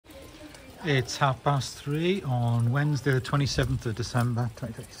It's 3:30 on Wednesday the 27th of December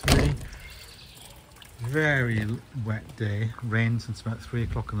 2023. Very wet day, rained since about 3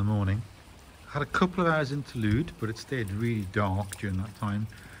 o'clock in the morning. Had a couple of hours interlude, but it stayed really dark during that time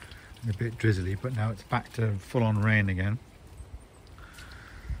and a bit drizzly, but now it's back to full-on rain again.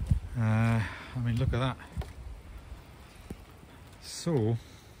 I mean, look at that. So, we'll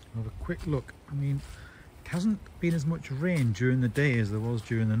have a quick look. I mean, it hasn't been as much rain during the day as there was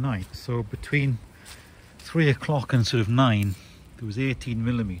during the night. So between 3 o'clock and sort of 9, there was 18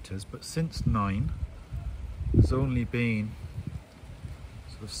 millimeters, but since 9, there's only been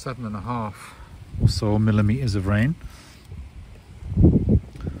sort of 7.5 or so millimeters of rain.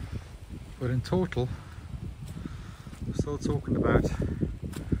 But in total, we're still talking about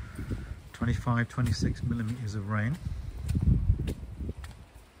 25, 26 millimeters of rain,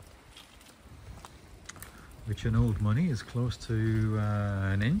 which in old money is close to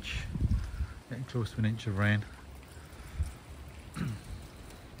an inch, getting close to an inch of rain. But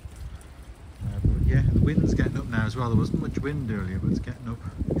yeah, the wind's getting up now as well. There wasn't much wind earlier, but it's getting up.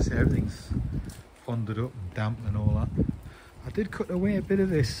 You can see everything's fonded up and damp and all that. I did cut away a bit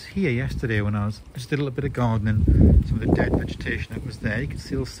of this here yesterday when I just did a little bit of gardening. Some of the dead vegetation that was there. You can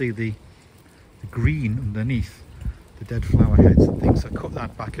still see the green underneath the dead flower heads and things. So I cut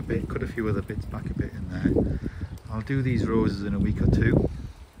that back a bit, cut a few other bits back a bit in there. I'll do these roses in a week or two,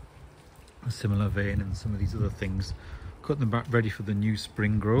 a similar vein, and some of these other things. Cut them back ready for the new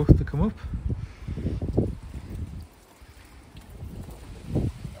spring growth to come up.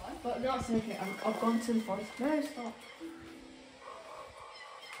 But that's okay, I've gone to the forest. No, stop.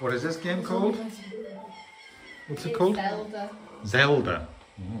 What is this game called? What's it called? Zelda. Zelda.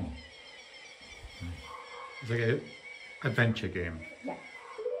 Oh. It's like an adventure game. Yeah.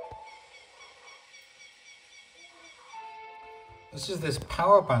 This is this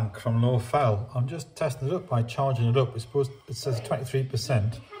power bank from Low Fell. I'm just testing it up by charging it up. It says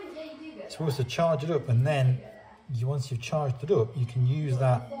 23%. It's supposed to charge it up, and then once you've charged it up, you can use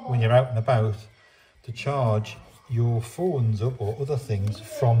that when you're out and about to charge your phones up or other things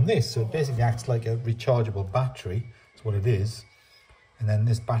from this. So it basically acts like a rechargeable battery. That's what it is. And then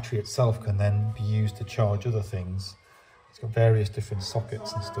this battery itself can then be used to charge other things. It's got various different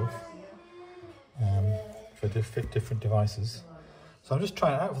sockets and stuff for different devices. So I'm just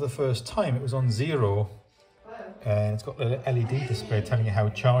trying it out for the first time. It was on 0, and it's got a LED display telling you how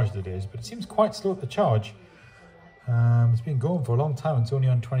charged it is, but it seems quite slow to charge. It's been going for a long time. It's only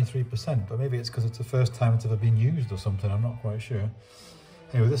on 23%, but maybe it's because it's the first time it's ever been used or something. I'm not quite sure.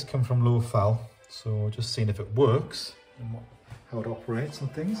 Anyway, this came from Low Fell, so just seeing if it works and how it operates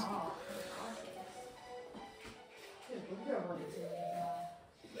and things.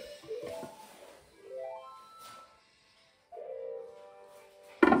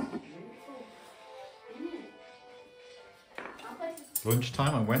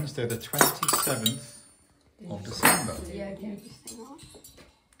 Lunchtime on Wednesday the 27th of December. Yeah, can you just hang on?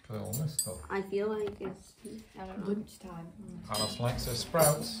 Look at all this stuff. I feel like it's lunchtime. Alice likes her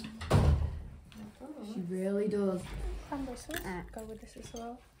sprouts. She really does. Go with this as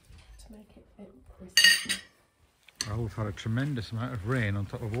well to make it crispy. Well, we've had a tremendous amount of rain on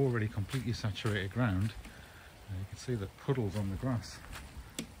top of already completely saturated ground. You can see the puddles on the grass.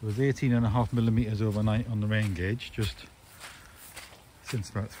 There was 18.5 millimeters overnight on the rain gauge, just since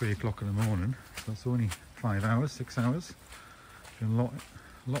about 3 o'clock in the morning. So that's only 5 hours, 6 hours. Been a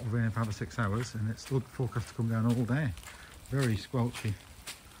lot of rain for 6 hours, and it's still forecast to come down all day. Very squelchy.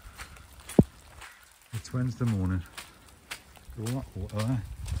 It's Wednesday morning. All that water there.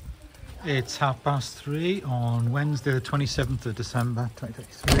 It's 3:30 on Wednesday the 27th of December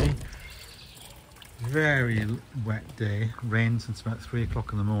 2023. Very wet day, rained since about 3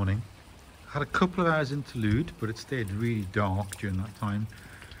 o'clock in the morning. Had a couple of hours interlude, but it stayed really dark during that time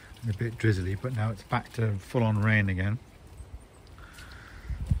and a bit drizzly, but now it's back to full-on rain again.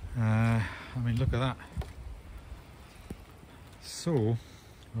 I mean, look at that. So, we'll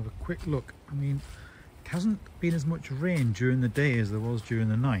have a quick look. I mean, it hasn't been as much rain during the day as there was during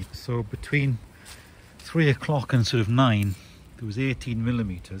the night. So between 3 o'clock and sort of 9, there was 18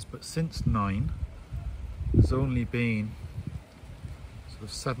 millimeters, but since 9, there's only been sort of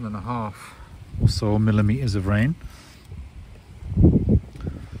 7.5 or so millimeters of rain.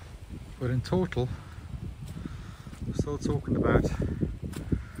 But in total, we're still talking about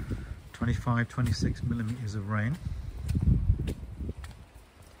 25, 26 millimeters of rain,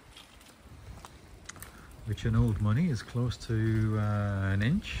 which in old money is close to an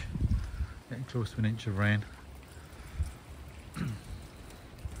inch, getting close to an inch of rain.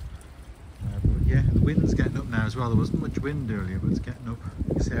 But yeah, the wind's getting up now as well. There wasn't much wind earlier, but it's getting up.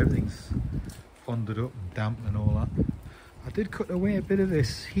 You can see everything's fonded up and damp and all that. I did cut away a bit of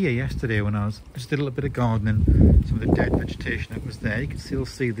this here yesterday when I just did a little bit of gardening. Some of the dead vegetation that was there. You can still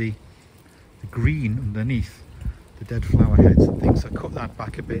see the green underneath, the dead flower heads and things. So I cut that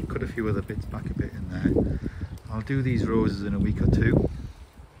back a bit, cut a few other bits back a bit in there. I'll do these roses in a week or two,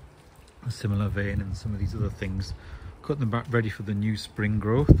 a similar vein, and some of these other things. Cut them back ready for the new spring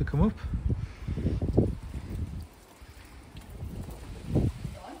growth to come up.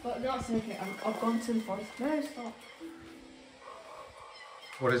 But that's okay. I've gone to the forest. No, stop.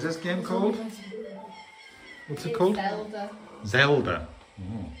 What is this game called? What's it called? Zelda. Zelda.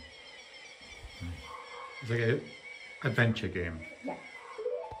 Oh. It's like an adventure game. Yeah.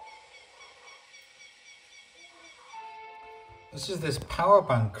 This is this power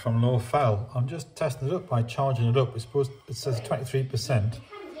bank from Low Fell. I'm just testing it up by charging it up. It says 23%.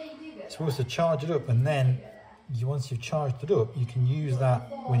 It's supposed to charge it up, and then once you've charged it up, you can use that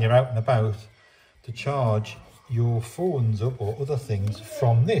when you're out and about to charge your phones up or other things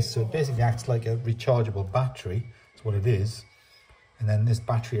from this. So it basically acts like a rechargeable battery. That's what it is. And then this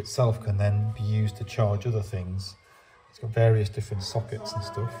battery itself can then be used to charge other things. It's got various different sockets and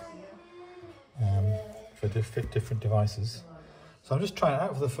stuff for different devices. So I'm just trying it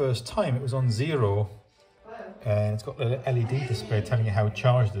out for the first time. It was on 0 and it's got a LED display telling you how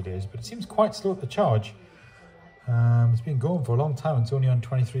charged it is, but it seems quite slow to charge. It's been going for a long time. It's only on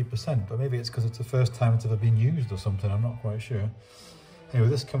 23%, but maybe it's because it's the first time it's ever been used or something. I'm not quite sure. Anyway,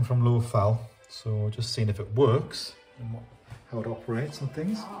 this came from Low Fell, so just seeing if it works and how it operates and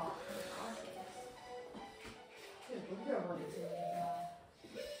things.